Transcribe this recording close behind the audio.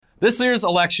This year's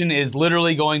election is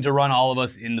literally going to run all of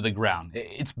us into the ground.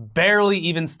 It's barely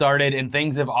even started and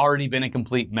things have already been a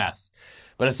complete mess.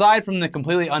 But aside from the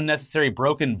completely unnecessary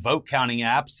broken vote counting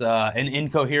apps, an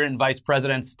incoherent vice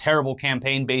president's terrible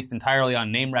campaign based entirely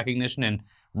on name recognition and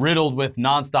riddled with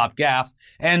nonstop gaffes,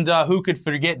 and who could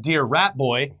forget Dear Rat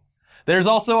Boy, there's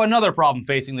also another problem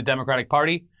facing the Democratic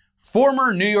Party: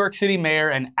 former New York City mayor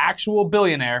and actual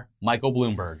billionaire Michael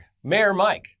Bloomberg. Mayor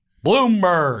Mike.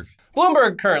 Bloomberg.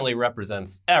 Bloomberg currently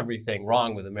represents everything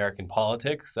wrong with American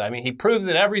politics. I mean, he proves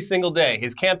it every single day.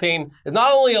 His campaign is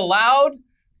not only allowed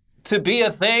to be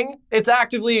a thing, it's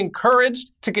actively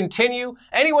encouraged to continue.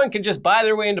 Anyone can just buy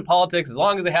their way into politics as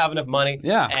long as they have enough money.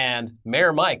 Yeah. And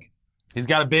Mayor Mike. He's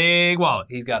got a big wallet.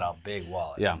 He's got a big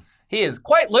wallet. Yeah. He is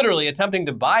quite literally attempting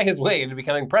to buy his way into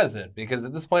becoming president, because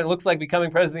at this point it looks like becoming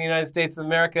president of the United States of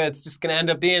America, it's just going to end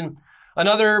up being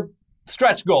another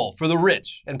stretch goal for the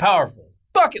rich and powerful.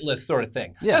 Bucket list sort of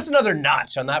thing. Yeah. Just another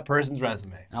notch on that person's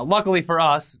resume. Now, luckily for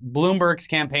us, Bloomberg's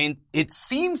campaign, it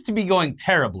seems to be going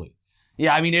terribly.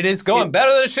 Yeah, I mean, it's going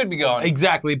better than it should be going.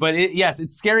 Exactly, but yes,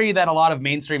 it's scary that a lot of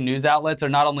mainstream news outlets are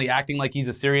not only acting like he's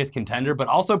a serious contender, but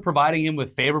also providing him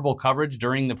with favorable coverage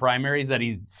during the primaries that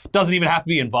he doesn't even have to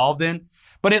be involved in.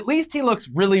 But at least he looks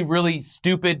really, really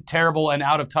stupid, terrible, and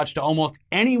out of touch to almost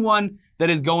anyone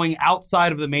that is going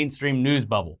outside of the mainstream news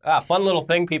bubble. Fun little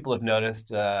thing people have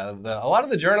noticed. A lot of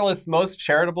the journalists most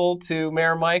charitable to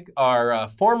Mayor Mike are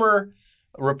former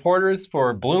reporters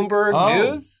for Bloomberg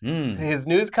News, his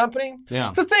news company. Yeah.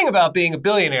 It's the thing about being a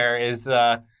billionaire is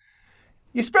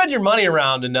you spread your money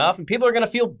around enough and people are going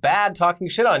to feel bad talking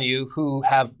shit on you who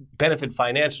have benefited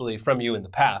financially from you in the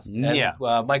past. And,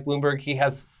 Mike Bloomberg, he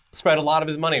has spread a lot of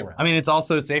his money around. I mean, it's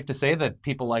also safe to say that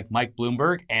people like Mike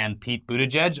Bloomberg and Pete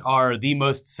Buttigieg are the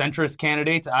most centrist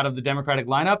candidates out of the Democratic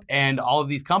lineup, and all of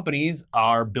these companies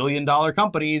are billion-dollar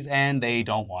companies, and they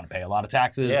don't want to pay a lot of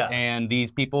taxes, and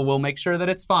these people will make sure that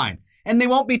it's fine. And they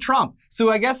won't be Trump, so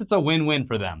I guess it's a win-win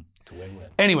for them. It's a win-win.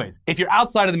 Anyways, if you're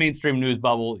outside of the mainstream news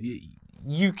bubble,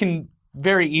 you can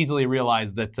very easily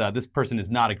realize that this person is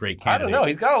not a great candidate. I don't know.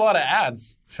 He's got a lot of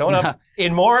ads showing up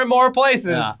in more and more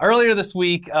places. Earlier this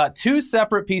week, 2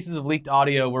 separate pieces of leaked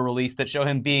audio were released that show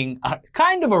him being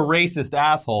kind of a racist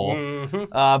asshole.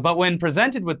 But when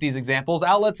presented with these examples,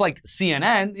 outlets like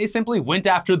CNN, they simply went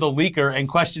after the leaker and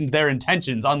questioned their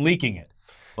intentions on leaking it.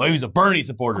 Well, he was a Bernie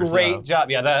supporter. Great job.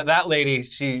 Yeah, that lady,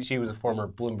 she was a former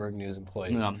Bloomberg News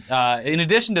employee. In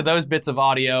addition to those bits of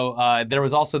audio, there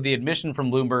was also the admission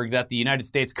from Bloomberg that the United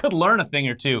States could learn a thing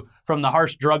or two from the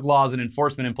harsh drug laws and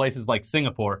enforcement in places like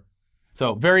Singapore.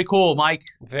 So, very cool, Mike.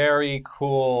 Very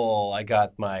cool. I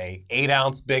got my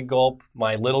 8-ounce big gulp,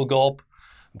 my little gulp.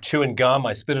 I'm chewing gum.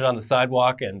 I spit it on the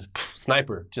sidewalk, and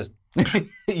sniper, just...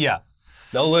 Yeah.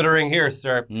 No littering here,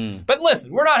 sir. But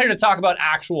listen, we're not here to talk about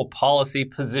actual policy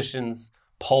positions,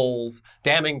 polls,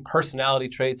 damning personality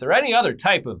traits, or any other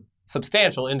type of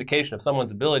substantial indication of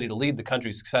someone's ability to lead the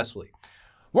country successfully.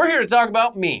 We're here to talk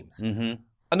about memes.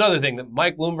 Another thing that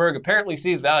Mike Bloomberg apparently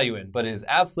sees value in, but is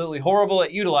absolutely horrible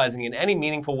at utilizing in any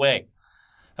meaningful way.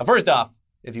 Now, first off,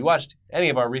 if you watched any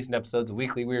of our recent episodes of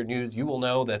Weekly Weird News, you will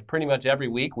know that pretty much every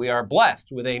week we are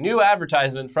blessed with a new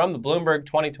advertisement from the Bloomberg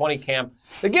 2020 camp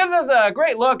that gives us a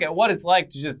great look at what it's like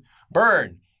to just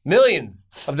burn millions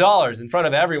of dollars in front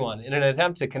of everyone in an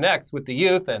attempt to connect with the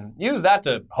youth and use that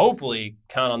to hopefully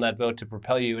count on that vote to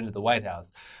propel you into the White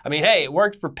House. I mean, hey, it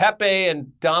worked for Pepe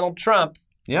and Donald Trump,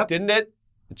 didn't it?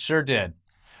 It sure did.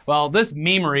 Well, this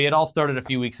memery, it all started a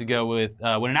few weeks ago with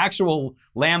when an actual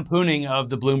lampooning of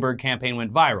the Bloomberg campaign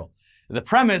went viral. The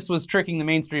premise was tricking the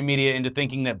mainstream media into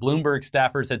thinking that Bloomberg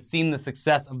staffers had seen the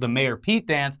success of the Mayor Pete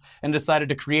dance and decided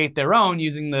to create their own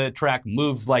using the track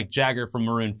Moves Like Jagger from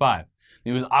Maroon 5.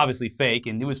 It was obviously fake,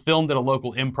 and it was filmed at a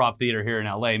local improv theater here in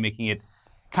LA, making it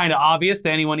kind of obvious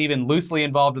to anyone even loosely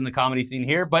involved in the comedy scene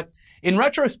here. But in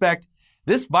retrospect,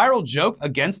 this viral joke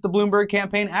against the Bloomberg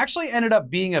campaign actually ended up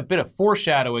being a bit of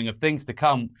foreshadowing of things to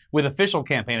come with official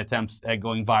campaign attempts at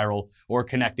going viral or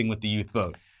connecting with the youth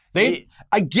vote.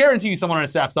 I guarantee you someone on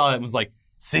his staff saw that and was like,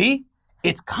 see?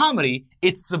 It's comedy,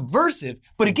 it's subversive,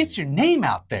 but it gets your name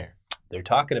out there. They're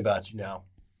talking about you now.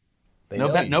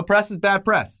 No press is bad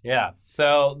press. Yeah.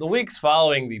 So the weeks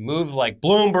following the Moves Like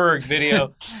Bloomberg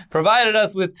video provided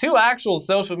us with 2 actual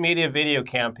social media video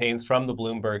campaigns from the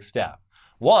Bloomberg staff.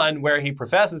 One where he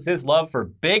professes his love for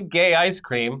big gay ice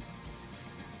cream.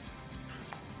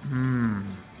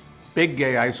 Big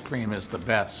gay ice cream is the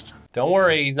best. Don't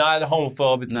worry, he's not a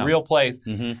homophobe. It's a real place.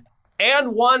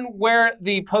 And one where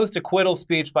the post-acquittal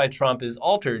speech by Trump is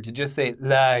altered to just say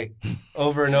lie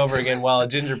over and over again while a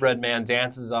gingerbread man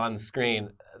dances on the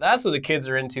screen. That's what the kids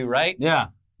are into, right? Yeah.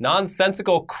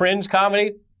 nonsensical cringe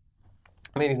comedy.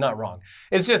 I mean, he's not wrong.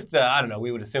 It's just, I don't know,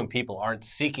 we would assume people aren't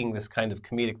seeking this kind of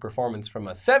comedic performance from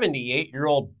a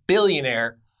 78-year-old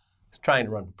billionaire who's trying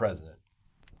to run for president.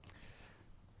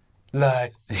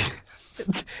 Lie.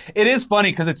 It is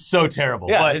funny because it's so terrible.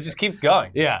 Yeah, but it just keeps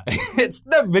going. Yeah,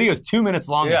 that video is 2 minutes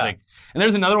long, Yeah. I think. And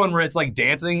there's another one where it's like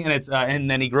dancing, and and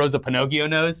then he grows a Pinocchio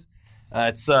nose.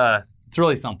 It's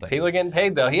really something. People are getting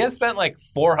paid, though. He has spent like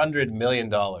 $400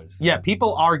 million. Yeah,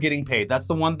 people are getting paid. That's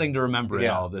the one thing to remember in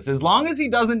Yeah. all of this. As long as he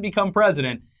doesn't become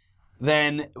president,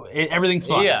 then everything's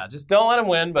fine. Yeah, just don't let him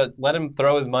win, but let him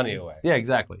throw his money away. Yeah,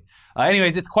 exactly.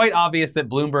 Anyways, it's quite obvious that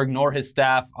Bloomberg nor his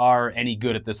staff are any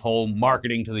good at this whole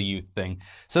marketing to the youth thing.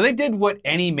 So they did what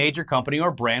any major company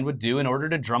or brand would do in order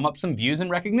to drum up some views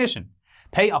and recognition.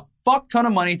 Pay a fuck ton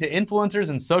of money to influencers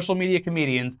and social media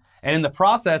comedians, and in the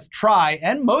process try,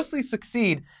 and mostly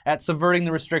succeed, at subverting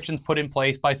the restrictions put in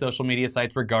place by social media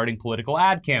sites regarding political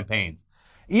ad campaigns.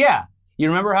 Yeah, you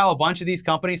remember how a bunch of these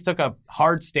companies took a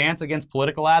hard stance against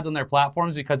political ads on their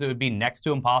platforms because it would be next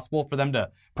to impossible for them to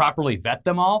properly vet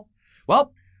them all?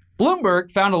 Well, Bloomberg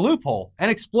found a loophole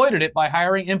and exploited it by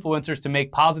hiring influencers to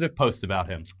make positive posts about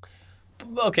him.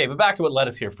 Okay, but back to what led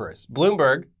us here first.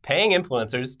 Bloomberg paying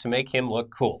influencers to make him look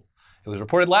cool. It was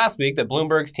reported last week that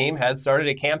Bloomberg's team had started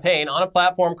a campaign on a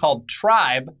platform called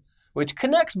Tribe, which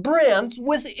connects brands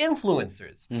with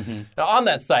influencers. Now, on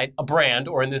that site, a brand,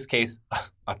 or in this case,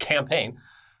 a campaign,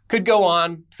 could go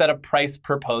on, set a price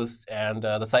per post, and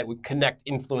the site would connect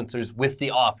influencers with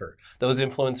the offer. Those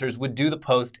influencers would do the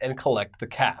post and collect the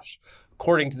cash.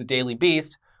 According to the Daily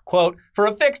Beast, quote, for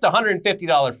a fixed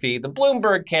 $150 fee, the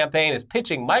Bloomberg campaign is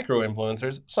pitching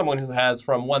micro-influencers, someone who has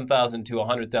from 1,000 to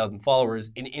 100,000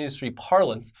 followers in industry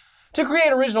parlance, to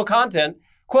create original content,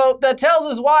 quote, that tells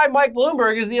us why Mike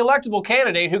Bloomberg is the electable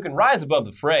candidate who can rise above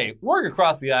the fray, work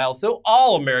across the aisle so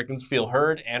all Americans feel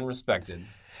heard and respected.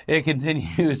 It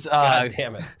continues. God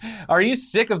damn it. Are you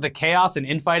sick of the chaos and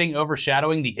infighting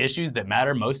overshadowing the issues that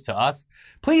matter most to us?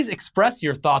 Please express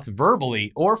your thoughts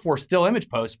verbally, or for still image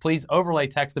posts, please overlay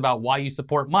text about why you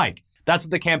support Mike. That's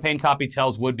what the campaign copy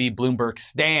tells would-be Bloomberg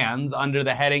stans under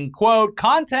the heading, quote,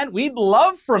 content we'd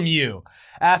love from you,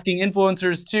 asking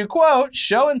influencers to, quote,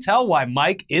 show and tell why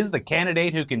Mike is the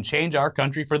candidate who can change our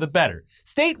country for the better.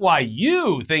 State why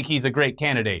you think he's a great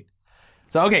candidate.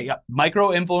 So, okay,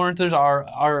 micro-influencers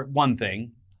are one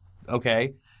thing,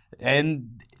 okay?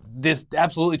 And this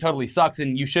absolutely totally sucks,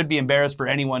 and you should be embarrassed for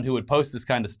anyone who would post this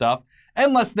kind of stuff,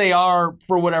 unless they are,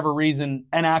 for whatever reason,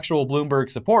 an actual Bloomberg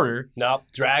supporter. Nope,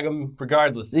 drag them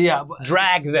regardless. Yeah.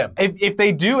 Drag them. If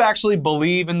they do actually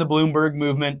believe in the Bloomberg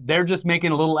movement, they're just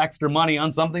making a little extra money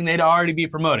on something they'd already be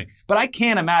promoting. But I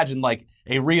can't imagine, like,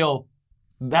 a real...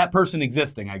 that person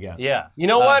existing, I guess. Yeah. You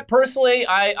know what? Personally,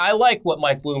 I like what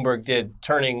Mike Bloomberg did,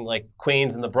 turning like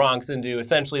Queens and the Bronx into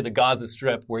essentially the Gaza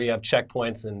Strip, where you have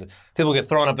checkpoints and people get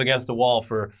thrown up against a wall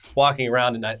for walking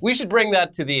around at night. We should bring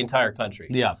that to the entire country.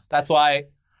 Yeah. That's why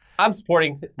I'm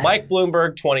supporting Mike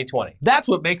Bloomberg 2020. That's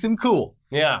what makes him cool.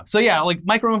 Yeah. So yeah, like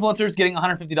micro-influencers getting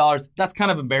 $150, that's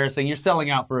kind of embarrassing. You're selling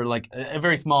out for like a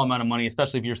very small amount of money,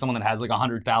 especially if you're someone that has like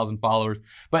 100,000 followers.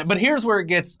 But here's where it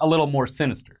gets a little more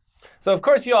sinister. So, of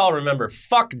course, you all remember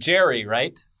Fuck Jerry,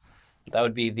 right? That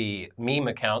would be the meme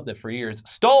account that for years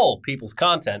stole people's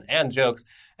content and jokes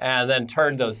and then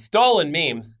turned those stolen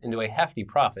memes into a hefty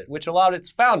profit, which allowed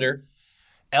its founder,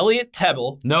 Elliot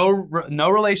Tebble... No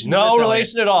relation to No this,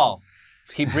 relation at all.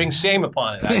 He brings shame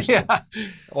upon it, actually. Yeah.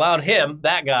 Allowed him,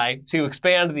 that guy, to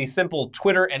expand the simple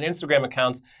Twitter and Instagram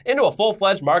accounts into a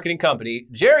full-fledged marketing company,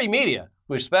 Jerry Media,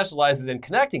 which specializes in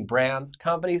connecting brands,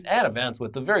 companies, and events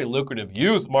with the very lucrative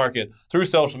youth market through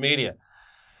social media.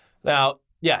 Now,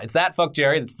 yeah, it's that Fuck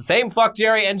Jerry. It's the same Fuck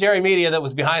Jerry and Jerry Media that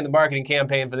was behind the marketing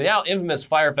campaign for the now infamous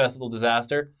Fyre Festival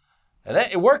disaster. And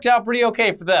it worked out pretty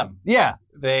okay for them. Yeah.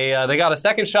 They got a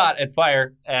second shot at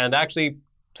Fyre, and actually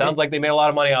sounds like they made a lot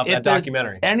of money off that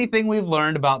documentary. Anything we've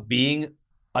learned about being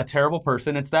a terrible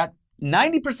person, it's that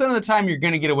 90% of the time you're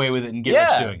going to get away with it and get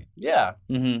rich doing it. Yeah.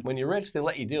 When you're rich, they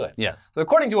let you do it. Yes. So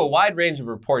according to a wide range of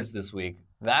reports this week,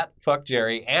 that Fuck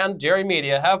Jerry and Jerry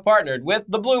Media have partnered with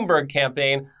the Bloomberg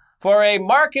campaign for a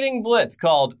marketing blitz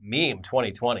called MEME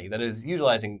 2020 that is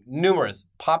utilizing numerous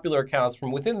popular accounts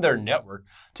from within their network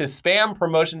to spam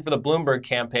promotion for the Bloomberg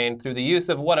campaign through the use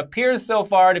of what appears so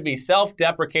far to be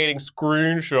self-deprecating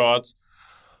screenshots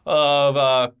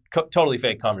of totally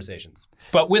fake conversations,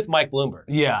 but with Mike Bloomberg.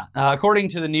 Yeah. According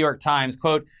to the New York Times,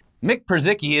 quote, Mick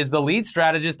Przicki is the lead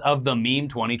strategist of the MEME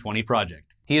 2020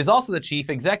 project. He is also the chief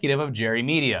executive of Jerry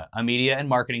Media, a media and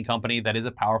marketing company that is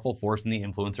a powerful force in the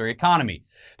influencer economy.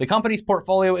 The company's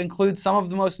portfolio includes some of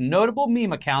the most notable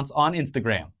meme accounts on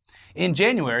Instagram. In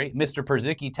January, Mr.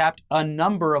 Perzicki tapped a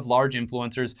number of large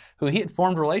influencers who he had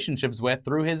formed relationships with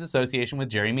through his association with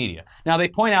Jerry Media. Now, they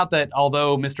point out that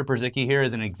although Mr. Perzicki here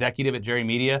is an executive at Jerry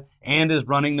Media and is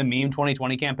running the Meme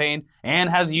 2020 campaign and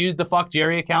has used the Fuck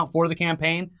Jerry account for the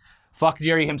campaign, Fuck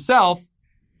Jerry himself,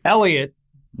 Elliot,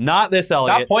 not this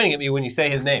Elliot. Stop pointing at me when you say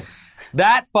his name.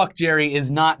 That Fuck Jerry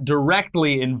is not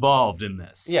directly involved in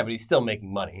this. Yeah, but he's still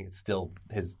making money. It's still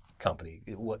his company.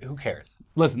 Who cares?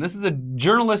 Listen, this is a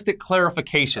journalistic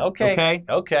clarification. Okay.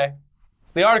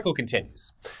 The article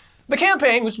continues. The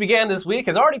campaign, which began this week,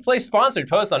 has already placed sponsored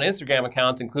posts on Instagram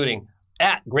accounts, including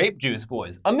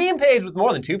 @GrapeJuiceBoys, a meme page with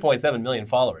more than 2.7 million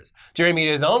followers, Jerry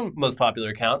Media's own most popular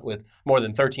account with more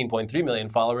than 13.3 million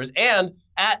followers, and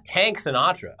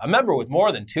 @TankSinatra, a member with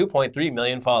more than 2.3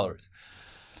 million followers.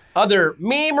 Other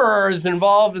memers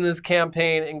involved in this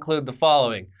campaign include the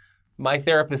following: My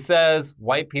Therapist Says,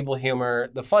 White People Humor,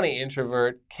 The Funny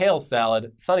Introvert, Kale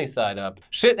Salad, Sunny Side Up,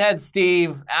 Shithead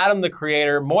Steve, Adam the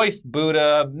Creator, Moist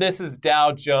Buddha, Mrs.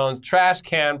 Dow Jones, Trash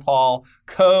Can Paul,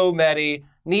 Co-Medi,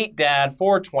 Neat Dad,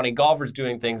 420, Golfers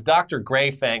Doing Things, Dr.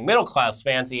 Greyfang, Middle Class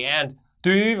Fancy, and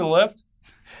Do You Even Lift?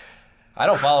 I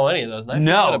don't follow any of those, and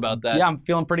I feel good about that. Yeah, I'm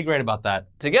feeling pretty great about that.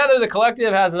 Together, the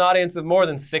collective has an audience of more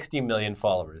than 60 million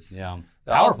followers. Yeah.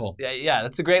 Powerful. Yeah,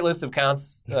 that's a great list of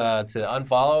accounts to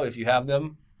unfollow if you have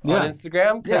them on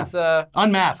Instagram.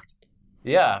 Unmasked.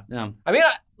 Yeah. I mean,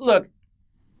 look,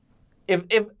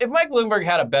 if Mike Bloomberg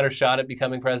had a better shot at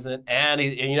becoming president, and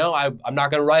I'm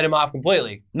not going to write him off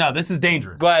completely. No, this is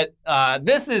dangerous. But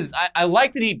I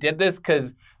like that he did this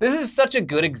because this is such a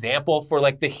good example for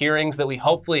like the hearings that we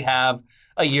hopefully have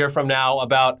a year from now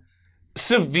about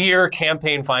severe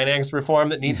campaign finance reform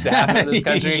that needs to happen in this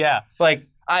country. Yeah. Like,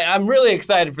 I'm really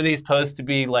excited for these posts to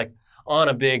be like on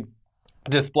a big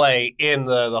display in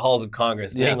the halls of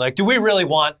Congress, being like, do we really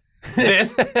want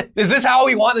this? Is this how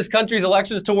we want this country's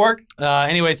elections to work?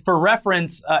 Anyways, for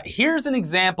reference, here's an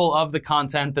example of the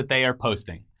content that they are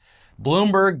posting.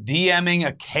 Bloomberg DMing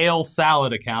a Kale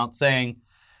Salad account saying,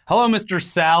 "Hello, Mr.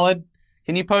 Salad.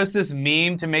 Can you post this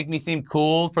meme to make me seem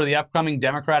cool for the upcoming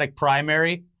Democratic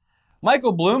primary?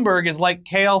 Michael Bloomberg is like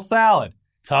Kale Salad.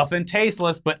 Tough and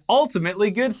tasteless, but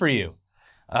ultimately good for you."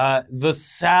 The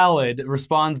Salad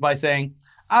responds by saying,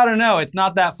 "I don't know, it's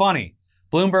not that funny."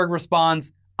 Bloomberg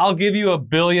responds, "I'll give you $1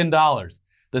 billion.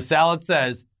 The Salad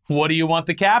says, "What do you want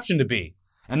the caption to be?"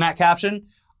 And that caption,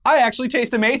 "I actually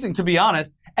taste amazing, to be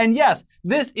honest. And yes,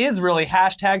 this is really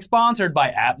hashtag sponsored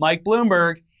by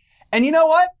 @MikeBloomberg." And you know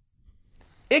what?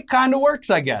 It kind of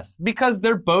works, I guess, because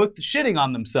they're both shitting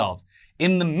on themselves.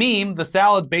 In the meme, the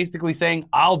Salad's basically saying,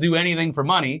 "I'll do anything for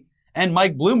money," and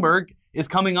Mike Bloomberg is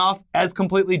coming off as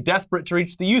completely desperate to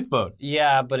reach the youth vote.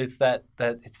 Yeah, but it's that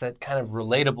kind of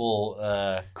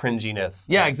relatable cringiness.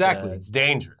 Yeah, exactly. It's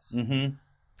dangerous. Mm-hmm.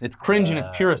 It's cringe in its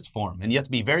purest form, and you have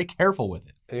to be very careful with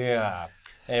it. Yeah.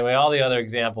 Anyway, all the other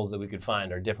examples that we could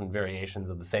find are different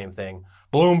variations of the same thing.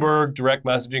 Bloomberg direct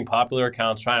messaging popular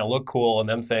accounts trying to look cool and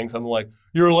them saying something like,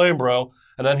 "You're lame, bro,"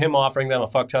 and then him offering them a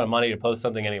fuck ton of money to post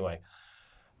something anyway.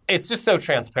 It's just so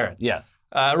transparent. Yes.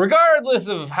 Regardless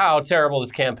of how terrible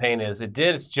this campaign is, it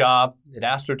did its job. It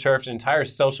astroturfed an entire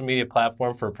social media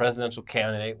platform for a presidential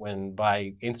candidate when,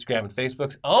 by Instagram and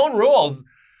Facebook's own rules,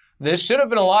 this should have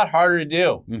been a lot harder to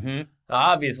do. Mm-hmm.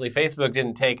 Obviously, Facebook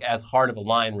didn't take as hard of a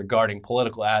line regarding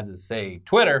political ads as, say,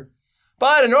 Twitter.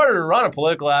 But in order to run a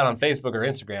political ad on Facebook or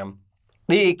Instagram,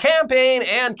 the campaign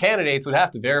and candidates would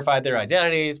have to verify their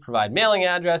identities, provide mailing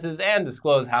addresses, and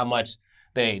disclose how much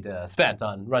they'd spent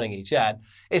on running each ad.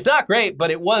 It's not great,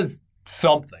 but it was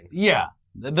something. Yeah.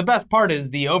 The best part is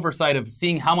the oversight of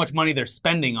seeing how much money they're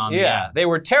spending on the ad. They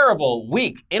were terrible,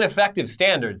 weak, ineffective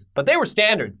standards, but they were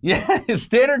standards. Yeah,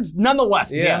 standards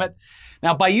nonetheless, damn it.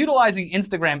 Now, by utilizing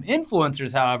Instagram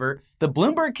influencers, however, the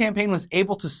Bloomberg campaign was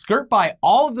able to skirt by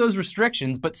all of those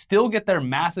restrictions but still get their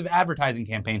massive advertising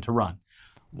campaign to run.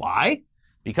 Why?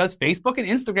 Because Facebook and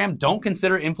Instagram don't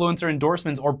consider influencer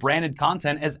endorsements or branded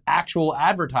content as actual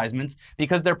advertisements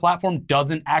because their platform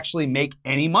doesn't actually make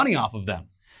any money off of them.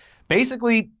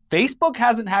 Basically, Facebook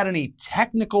hasn't had any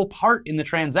technical part in the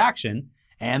transaction,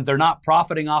 and they're not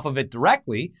profiting off of it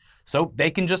directly, so they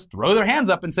can just throw their hands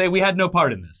up and say, "We had no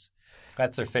part in this."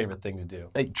 That's their favorite thing to do.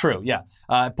 True, yeah.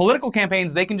 Political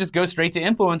campaigns, they can just go straight to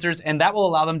influencers, and that will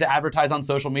allow them to advertise on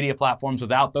social media platforms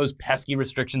without those pesky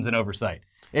restrictions and oversight.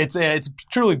 It's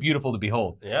truly beautiful to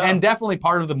behold. Yeah. And definitely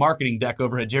part of the marketing deck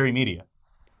over at Jerry Media.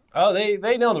 Oh,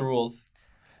 they know the rules.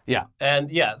 Yeah.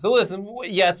 And yeah, so listen,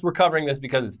 yes, we're covering this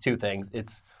because it's two things.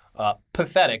 It's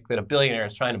pathetic that a billionaire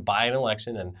is trying to buy an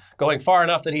election and going far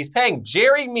enough that he's paying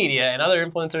Jerry Media and other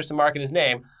influencers to market his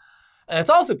name. And it's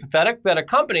also pathetic that a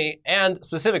company and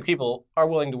specific people are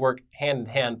willing to work hand in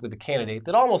hand with a candidate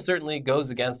that almost certainly goes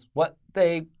against what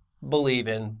they believe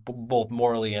in, both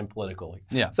morally and politically.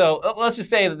 Yeah. So let's just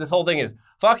say that this whole thing is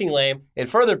fucking lame. It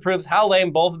further proves how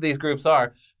lame both of these groups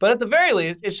are. But at the very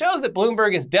least, it shows that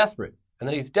Bloomberg is desperate and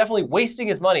that he's definitely wasting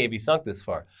his money if he's sunk this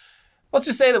far. Let's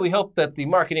just say that we hope that the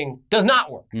marketing does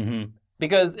not work.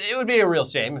 Because it would be a real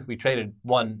shame if we traded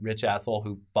one rich asshole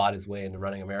who bought his way into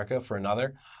running America for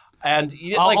another. And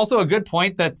also a good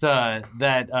point that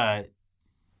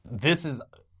this is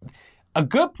a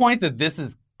good point that this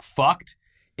is fucked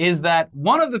is that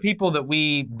one of the people that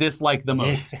we dislike the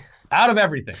most out of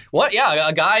everything. What? Yeah,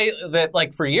 a guy that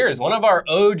like for years, one of our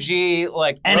OG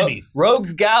like enemies,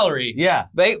 Rogues Gallery. Yeah,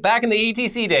 back in the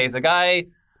ETC days, a guy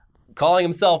calling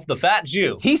himself the Fat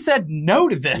Jew. He said no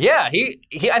to this. Yeah, he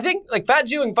I think like Fat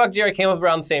Jew and Fuck Jerry came up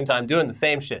around the same time, doing the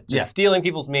same shit, just stealing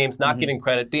people's memes, not giving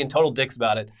credit, being total dicks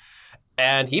about it.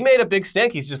 And he made a big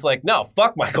stink. He's just like, no,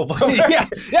 fuck Michael Bloomberg.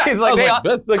 yeah. He's like,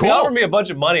 cool. They offered me a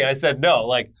bunch of money. I said no.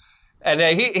 Like, and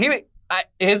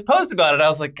his post about it, I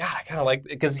was like, God, I kind of like,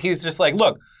 because he's just like,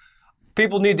 look,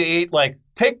 people need to eat. Like,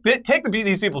 take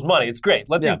these people's money. It's great.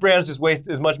 Let these brands just waste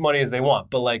as much money as they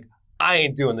want. But like, I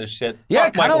ain't doing this shit. Yeah,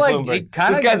 fuck Michael like Bloomberg.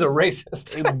 This guy's a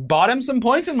racist. It bought him some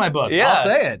points in my book. Yeah. I'll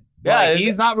say it. Yeah, like,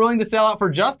 he's not willing to sell out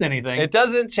for just anything. It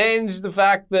doesn't change the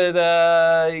fact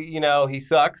that he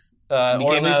sucks.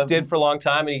 Or at least did for a long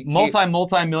time. And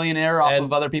multi-millionaire off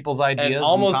of other people's ideas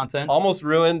and content. Almost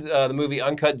ruined the movie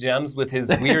Uncut Gems with his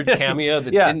weird cameo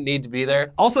that didn't need to be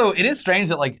there. Also, it is strange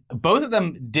that like both of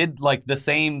them did like the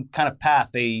same kind of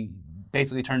path. They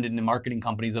basically turned into marketing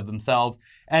companies of themselves,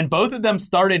 and both of them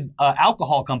started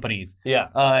alcohol companies. Yeah.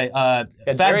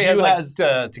 Fat Jew has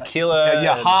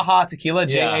tequila. Ha Ha Tequila,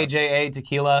 J-A-J-A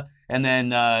Tequila, and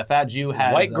then Fat Jew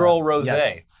has White Girl Rosé.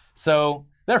 Yes. So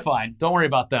they're fine. Don't worry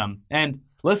about them. And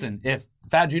listen, if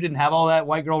Fat Jew didn't have all that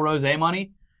White Girl Rosé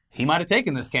money, he might have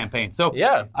taken this campaign. So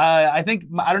I think,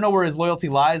 I don't know where his loyalty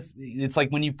lies. It's like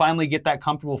when you finally get that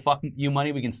comfortable fucking you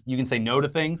money, you can say no to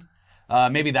things.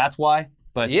 Maybe that's why.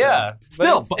 But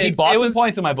still, he bought some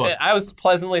points in my book. I was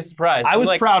pleasantly surprised. I was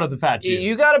proud of the Fat Jew.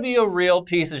 You got to be a real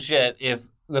piece of shit if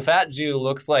the Fat Jew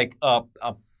looks like a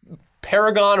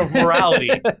paragon of morality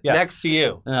next to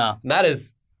you. Yeah. And that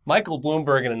is Michael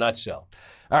Bloomberg in a nutshell.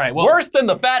 All right. Well, worse than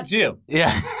the Fat Jew.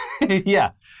 Yeah. Yeah.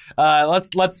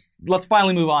 Let's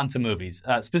finally move on to movies.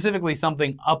 Specifically,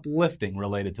 something uplifting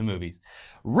related to movies.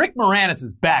 Rick Moranis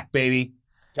is back, baby.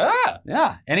 Ah.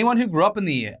 Yeah. Anyone who grew up in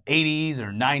the 80s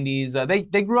or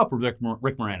 90s, they grew up with Rick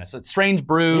Moranis. It's Strange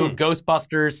Brew,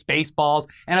 Ghostbusters, Spaceballs,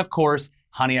 and of course,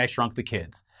 Honey, I Shrunk the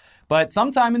Kids. But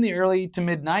sometime in the early to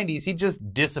mid 90s, he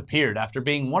just disappeared after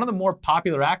being one of the more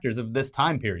popular actors of this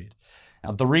time period.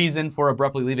 Now, the reason for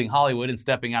abruptly leaving Hollywood and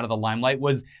stepping out of the limelight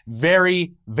was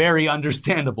very, very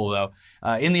understandable, though.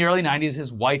 In the early 90s,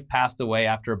 his wife passed away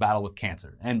after a battle with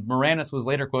cancer. And Moranis was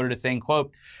later quoted as saying,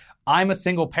 quote, "I'm a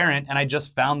single parent, and I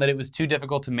just found that it was too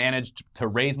difficult to manage to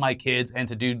raise my kids and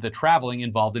to do the traveling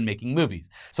involved in making movies.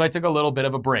 So I took a little bit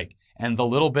of a break. And the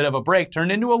little bit of a break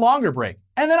turned into a longer break.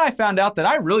 And then I found out that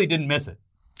I really didn't miss it."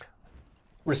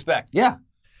 Respect. Yeah.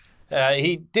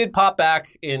 He did pop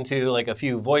back into like a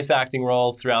few voice acting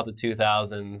roles throughout the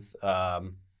 2000s,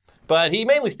 but he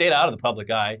mainly stayed out of the public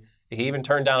eye. He even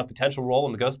turned down a potential role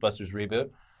in the Ghostbusters reboot,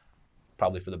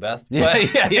 probably for the best. Yeah,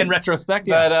 in retrospect,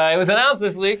 yeah. But it was announced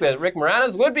this week that Rick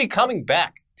Moranis would be coming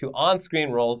back to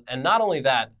on-screen roles, and not only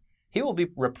that, he will be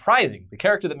reprising the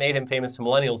character that made him famous to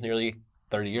millennials nearly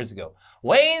 30 years ago,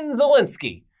 Wayne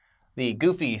Szalinski, the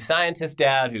goofy scientist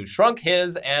dad who shrunk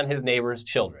his and his neighbor's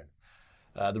children.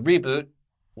 The reboot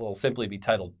will simply be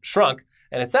titled Shrunk,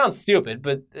 and it sounds stupid,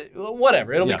 but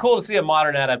whatever. It'll be cool to see a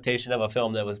modern adaptation of a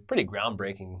film that was pretty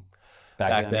groundbreaking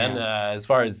back then as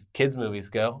far as kids' movies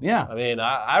go. Yeah. I mean,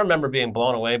 I remember being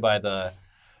blown away by the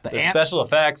special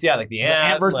effects. Yeah, like the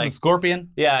ant versus the scorpion.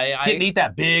 Yeah. Didn't eat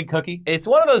that big cookie. It's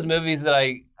one of those movies that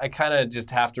I kind of just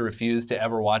have to refuse to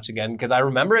ever watch again because I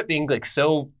remember it being like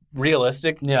so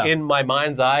realistic in my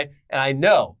mind's eye, and I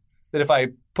know that if I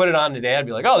put it on today, I'd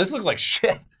be like, oh, this looks like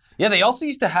shit. Yeah, they also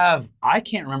used to have, I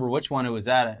can't remember which one it was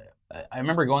at. I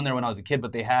remember going there when I was a kid,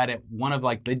 but they had at one of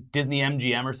like the Disney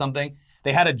MGM or something.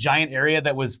 They had a giant area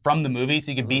that was from the movie,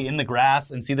 so you could be in the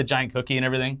grass and see the giant cookie and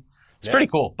everything. It's pretty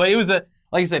cool. But it was like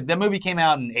I said, that movie came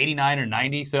out in 89 or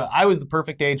 90, so I was the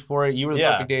perfect age for it. You were the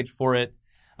perfect age for it.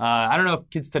 I don't know if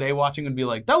kids today watching would be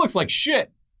like, that looks like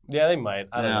shit. Yeah, they might.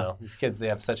 I don't know. These kids, they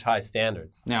have such high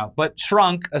standards. Yeah, but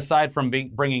Shrunk, aside from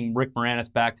bringing Rick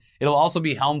Moranis back, it'll also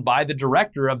be helmed by the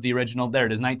director of the original, there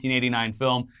it is, 1989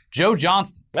 film, Joe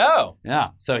Johnston. Oh. Yeah,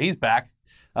 so he's back.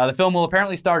 The film will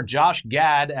apparently star Josh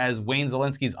Gad as Wayne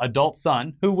Szalinski's adult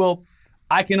son, who will,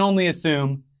 I can only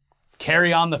assume,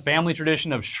 carry on the family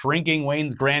tradition of shrinking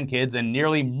Wayne's grandkids and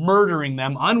nearly murdering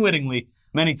them unwittingly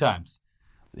many times.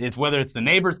 It's whether it's the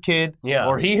neighbor's kid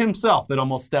or he himself that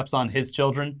almost steps on his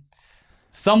children.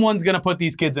 Someone's going to put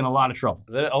these kids in a lot of trouble.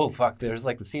 Oh, fuck. There's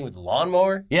like the scene with the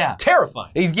lawnmower. Yeah.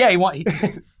 Terrifying.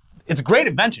 It's a great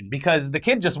invention because the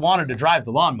kid just wanted to drive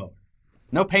the lawnmower.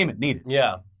 No payment needed.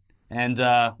 Yeah. And,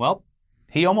 well,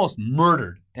 he almost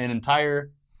murdered an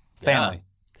entire family.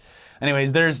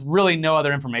 Anyways, there's really no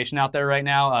other information out there right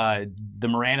now. The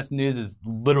Moranis news is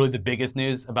literally the biggest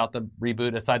news about the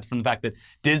reboot, aside from the fact that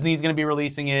Disney's going to be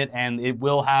releasing it, and it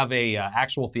will have a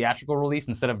actual theatrical release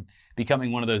instead of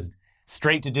becoming one of those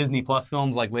straight to Disney Plus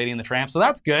films like Lady and the Tramp. So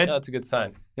that's good. Yeah, that's a good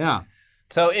sign. Yeah.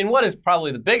 So in what is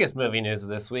probably the biggest movie news of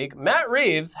this week, Matt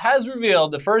Reeves has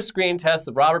revealed the first screen tests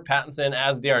of Robert Pattinson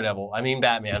as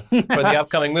Batman, for the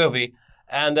upcoming movie.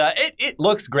 And it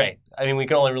looks great. I mean, we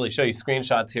can only really show you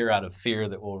screenshots here out of fear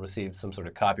that we'll receive some sort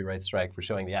of copyright strike for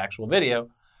showing the actual video.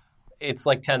 It's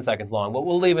like 10 seconds long, but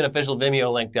we'll leave an official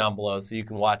Vimeo link down below so you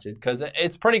can watch it, because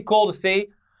it's pretty cool to see.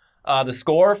 The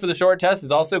score for the short test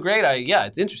is also great.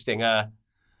 It's interesting.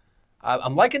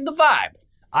 I'm liking the vibe.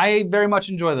 I very much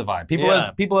enjoy the vibe.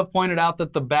 People have pointed out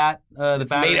that the bat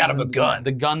it's made out of a gun.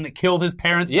 The gun that killed his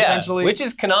parents, potentially. Which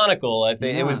is canonical. I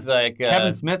think it was like...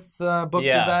 Kevin Smith's book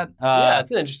did that.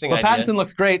 It's an interesting idea. idea. Pattinson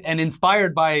looks great, and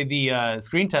inspired by the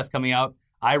screen test coming out,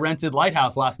 I rented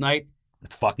Lighthouse last night.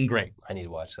 It's fucking great. I need to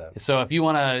watch that. So if you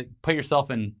want to put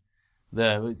yourself in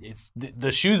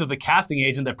the shoes of the casting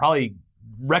agent that probably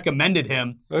recommended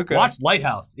him, watch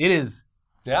Lighthouse. It is...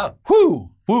 Yeah. Whoo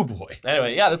boy.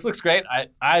 Anyway, this looks great.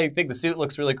 I think the suit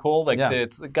looks really cool.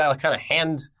 It's got a kind of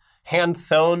hand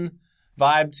sewn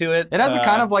vibe to it. It has a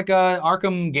kind of like a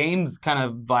Arkham Games kind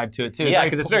of vibe to it too. Yeah,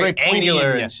 because it's very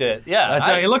angular and shit.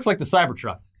 Yeah. It looks like the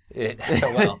Cybertruck.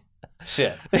 Well,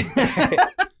 shit.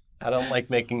 I don't like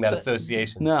making that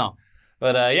association. No.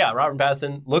 But Robert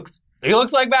Pattinson looks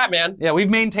like Batman. Yeah,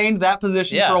 we've maintained that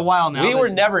position for a while now. We were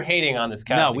never hating on this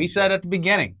casting. No, we said at the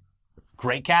beginning.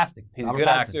 Great casting. He's a good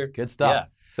actor. Good stuff. Yeah.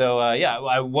 So,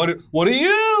 what do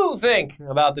you think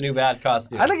about the new Bat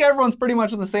costume? I think everyone's pretty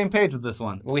much on the same page with this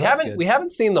one. We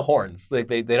haven't seen the horns.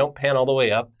 They don't pan all the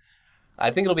way up. I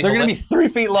think it'll be... They're going to be 3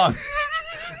 feet long.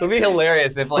 It'll be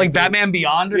hilarious if like Batman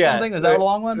Beyond or something? Is that a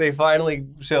long one? They finally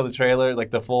show the trailer,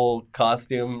 like the full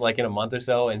costume, like in a month or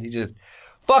so, and he just...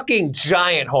 Fucking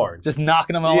giant horns. Just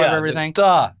knocking them all over everything.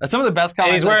 That's some of the best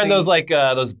comments. And he's wearing those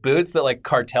those boots that like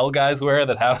cartel guys wear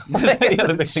that have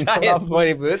the giant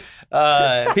pointy boots.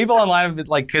 People online have been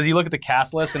like, because you look at the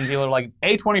cast list and people are like,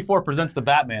 A24 presents the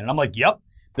Batman. And I'm like, yep,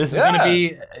 this is going to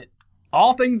be,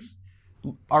 all things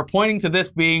are pointing to this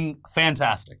being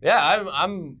fantastic. Yeah,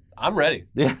 I'm ready.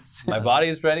 Yes. My body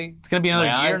is ready. It's going to be another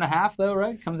year and a half though,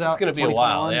 right? Comes out. It's going to be a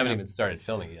while. They haven't even started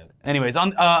filming yet. Anyways,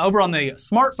 over on the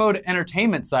smartphone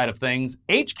entertainment side of things,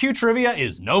 HQ Trivia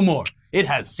is no more. It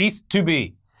has ceased to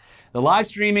be. The live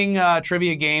streaming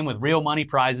trivia game with real money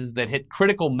prizes that hit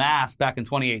critical mass back in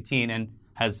 2018 and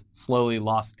has slowly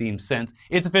lost steam since,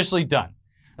 it's officially done.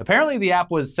 Apparently, the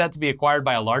app was set to be acquired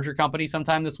by a larger company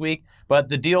sometime this week, but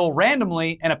the deal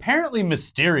randomly and apparently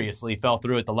mysteriously fell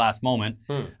through at the last moment.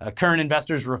 Current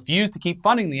investors refused to keep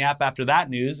funding the app after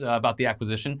that news about the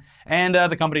acquisition, and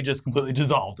the company just completely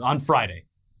dissolved on Friday.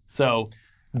 So,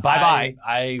 bye-bye.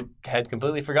 I had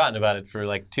completely forgotten about it for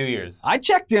like 2 years. I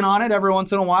checked in on it every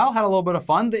once in a while, had a little bit of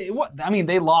fun. They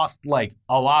lost like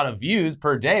a lot of views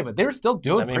per day, but they were still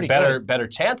doing pretty good. Better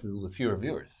chances with fewer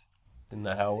viewers. Isn't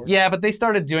that how it works? Yeah, but they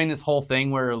started doing this whole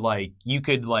thing where like you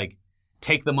could like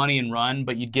take the money and run,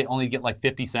 but you'd only get like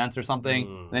 50 cents or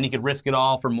something. Then you could risk it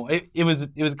all for more. It was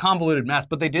a convoluted mess,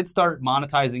 but they did start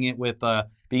monetizing it with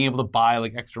being able to buy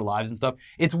like extra lives and stuff.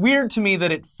 It's weird to me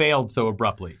that it failed so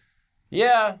abruptly.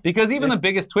 Yeah. Because even the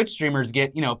biggest Twitch streamers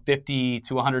get, 50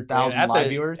 to 100,000 live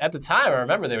viewers. At the time, I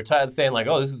remember they were saying like,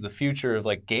 oh, this is the future of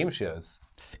like game shows.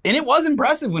 And it was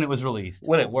impressive when it was released.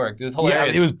 When it worked. It was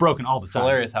hilarious. Yeah, it was broken all the time. It's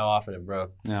hilarious how often it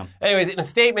broke. Yeah. Anyways, in a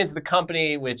statement to the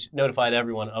company, which notified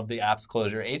everyone of the app's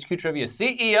closure, HQ Trivia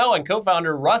CEO and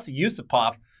co-founder Russ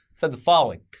Yusupov said the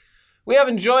following. We have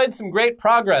enjoyed some great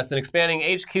progress in expanding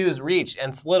HQ's reach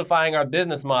and solidifying our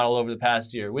business model over the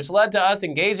past year, which led to us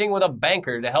engaging with a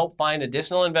banker to help find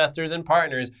additional investors and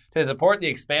partners to support the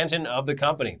expansion of the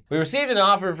company. We received an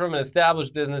offer from an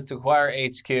established business to acquire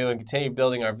HQ and continue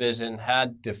building our vision,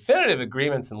 had definitive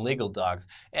agreements and legal docs,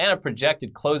 and a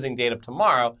projected closing date of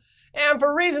tomorrow, And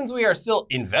for reasons we are still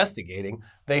investigating,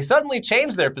 they suddenly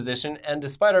changed their position, and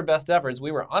despite our best efforts,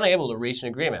 we were unable to reach an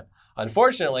agreement.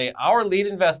 Unfortunately, our lead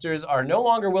investors are no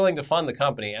longer willing to fund the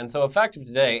company, and so effective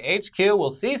today, HQ will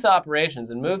cease operations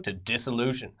and move to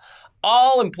dissolution.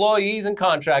 All employees and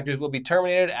contractors will be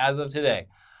terminated as of today.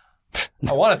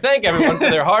 I want to thank everyone for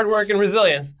their hard work and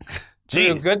resilience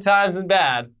through good times and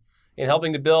bad in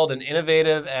helping to build an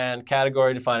innovative and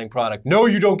category-defining product. No,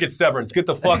 you don't get severance. Get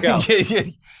the fuck out.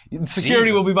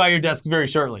 Security will be by your desk very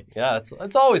shortly. Yeah,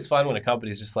 it's always fun when a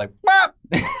company's just like, well,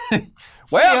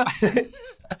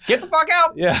 get the fuck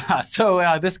out. Yeah,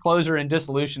 so this closure and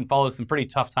dissolution follows some pretty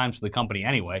tough times for the company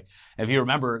anyway. If you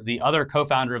remember, the other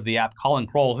co-founder of the app, Colin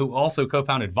Kroll, who also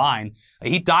co-founded Vine,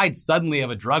 he died suddenly of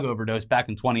a drug overdose back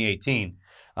in 2018.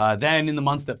 Then, in the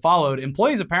months that followed,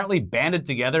 employees apparently banded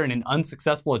together in an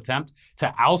unsuccessful attempt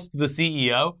to oust the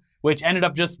CEO, which ended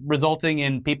up just resulting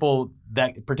in people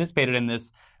that participated in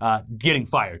this getting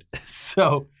fired.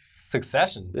 So,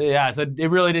 succession. Yeah, so it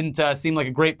really didn't seem like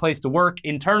a great place to work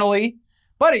internally.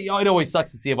 But it always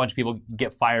sucks to see a bunch of people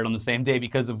get fired on the same day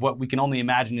because of what we can only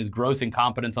imagine is gross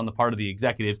incompetence on the part of the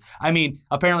executives. I mean,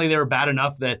 apparently they were bad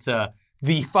enough that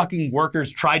the fucking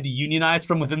workers tried to unionize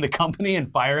from within the company and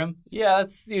fire him. Yeah,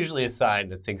 that's usually a sign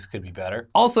that things could be better.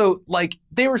 Also, like,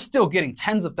 they were still getting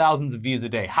tens of thousands of views a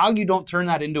day. How you don't turn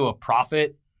that into a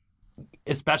profit,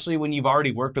 especially when you've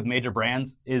already worked with major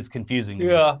brands, is confusing.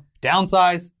 Yeah.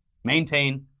 Downsize,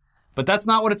 maintain. But that's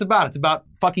not what it's about. It's about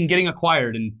fucking getting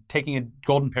acquired and taking a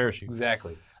golden parachute.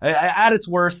 Exactly. At its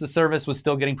worst, the service was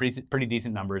still getting pretty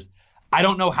decent numbers. I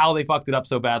don't know how they fucked it up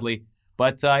so badly,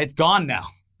 but it's gone now.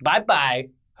 Bye-bye.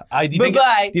 Do you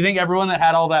think everyone that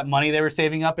had all that money they were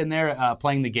saving up in there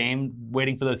playing the game,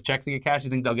 waiting for those checks to get cashed,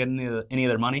 you think they'll get any of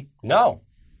their money? No.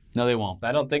 No, they won't.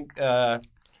 I don't think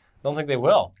they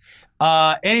will.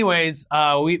 Anyways,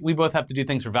 we both have to do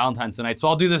things for Valentine's tonight, so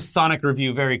I'll do this Sonic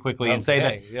review very quickly and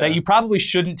say that you probably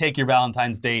shouldn't take your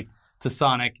Valentine's date to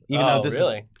Sonic, even though this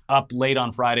is up late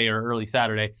on Friday or early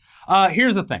Saturday.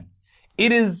 Here's the thing.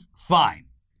 It is fine.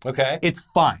 Okay. It's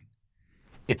fine.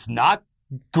 It's not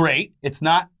great. It's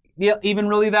not even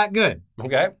really that good.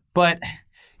 Okay. But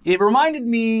it reminded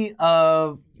me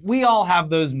of, we all have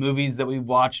those movies that we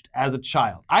watched as a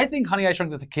child. I think Honey, I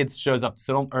Shrunk the Kids shows up,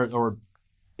 so or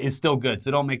is still good, so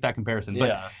don't make that comparison. Yeah.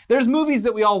 But there's movies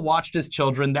that we all watched as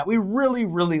children that we really,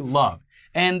 really love.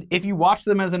 And if you watch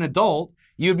them as an adult,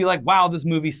 you'd be like, wow, this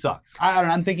movie sucks.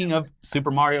 I'm thinking of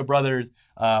Super Mario Brothers,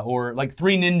 or like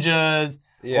Three Ninjas,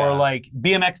 or like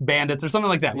BMX Bandits, or something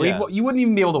like that, where you wouldn't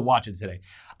even be able to watch it today.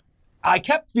 I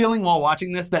kept feeling while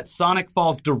watching this that Sonic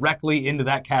falls directly into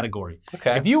that category.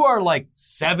 Okay. If you are like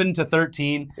 7 to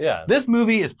 13, this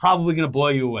movie is probably going to blow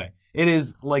you away. It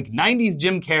is like 90s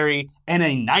Jim Carrey and a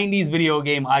 90s video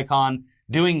game icon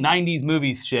doing 90s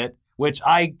movies shit, which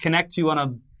I connect to on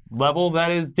a level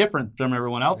that is different from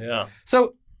everyone else. Yeah.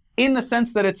 So in the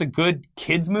sense that it's a good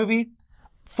kids movie,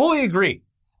 fully agree.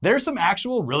 There's some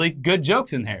actual really good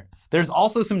jokes in there. There's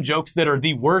also some jokes that are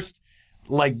the worst,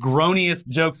 like groaniest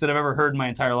jokes that I've ever heard in my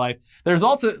entire life. There's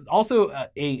also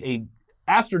a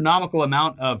astronomical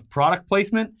amount of product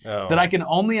placement that I can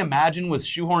only imagine was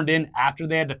shoehorned in after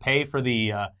they had to pay for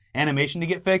the animation to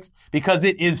get fixed, because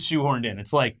it is shoehorned in.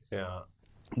 It's like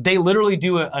they literally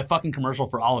do a fucking commercial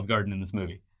for Olive Garden in this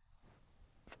movie.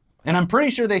 And I'm pretty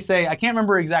sure they say, I can't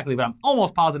remember exactly, but I'm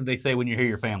almost positive they say, when you hear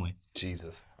your family.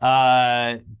 Jesus.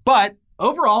 But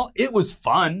overall, it was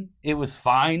fun. It was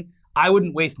fine. I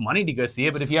wouldn't waste money to go see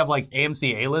it, but if you have like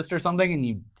AMC A-List or something and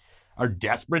you are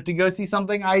desperate to go see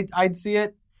something, I'd see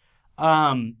it.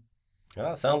 Sounds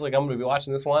like I'm going to be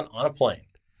watching this one on a plane.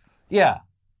 Yeah.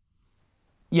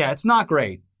 Yeah, it's not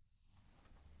great.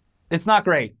 It's not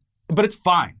great, but it's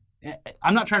fine.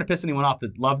 I'm not trying to piss anyone off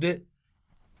that loved it.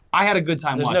 I had a good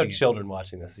time watching it. There's no children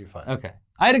watching this. You're fine. Okay.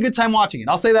 I had a good time watching it.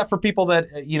 I'll say that for people that,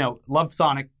 love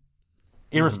Sonic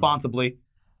irresponsibly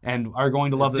and are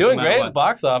going to love this no matter what. It's doing great at the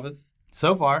box office.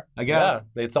 So far, I guess.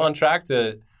 Yeah, it's on track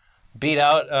to beat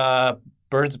out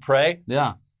Birds of Prey.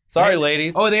 Yeah. Sorry,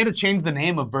 ladies. Oh, they had to change the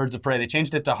name of Birds of Prey. They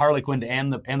changed it to Harley Quinn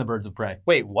and the Birds of Prey.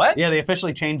 Wait, what? Yeah, they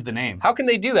officially changed the name. How can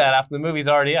they do that after the movie's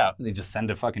already out? They just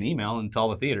send a fucking email and tell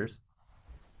the theaters.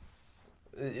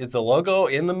 Is the logo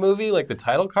in the movie, like the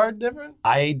title card, different?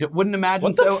 I wouldn't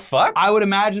imagine so. What the fuck? I would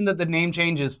imagine that the name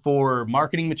changes for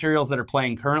marketing materials that are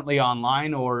playing currently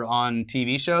online or on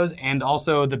TV shows. And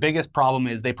also, the biggest problem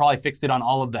is they probably fixed it on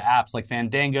all of the apps like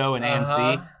Fandango and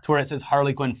AMC to where it says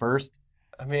Harley Quinn first.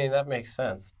 I mean, that makes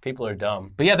sense. People are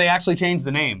dumb. But yeah, they actually changed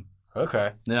the name.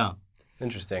 Okay. Yeah.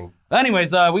 Interesting.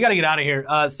 Anyways, we got to get out of here.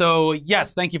 So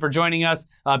yes, thank you for joining us.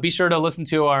 Be sure to listen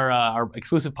to our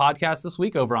exclusive podcast this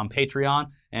week over on Patreon.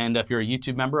 And if you're a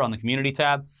YouTube member, on the community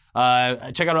tab.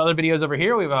 Check out our other videos over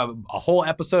here. We have a whole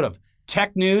episode of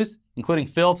tech news, including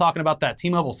Phil talking about that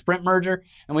T-Mobile Sprint merger.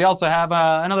 And we also have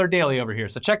another daily over here.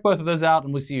 So check both of those out,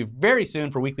 and we'll see you very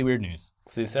soon for Weekly Weird News.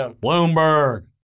 See you soon. Bloomberg.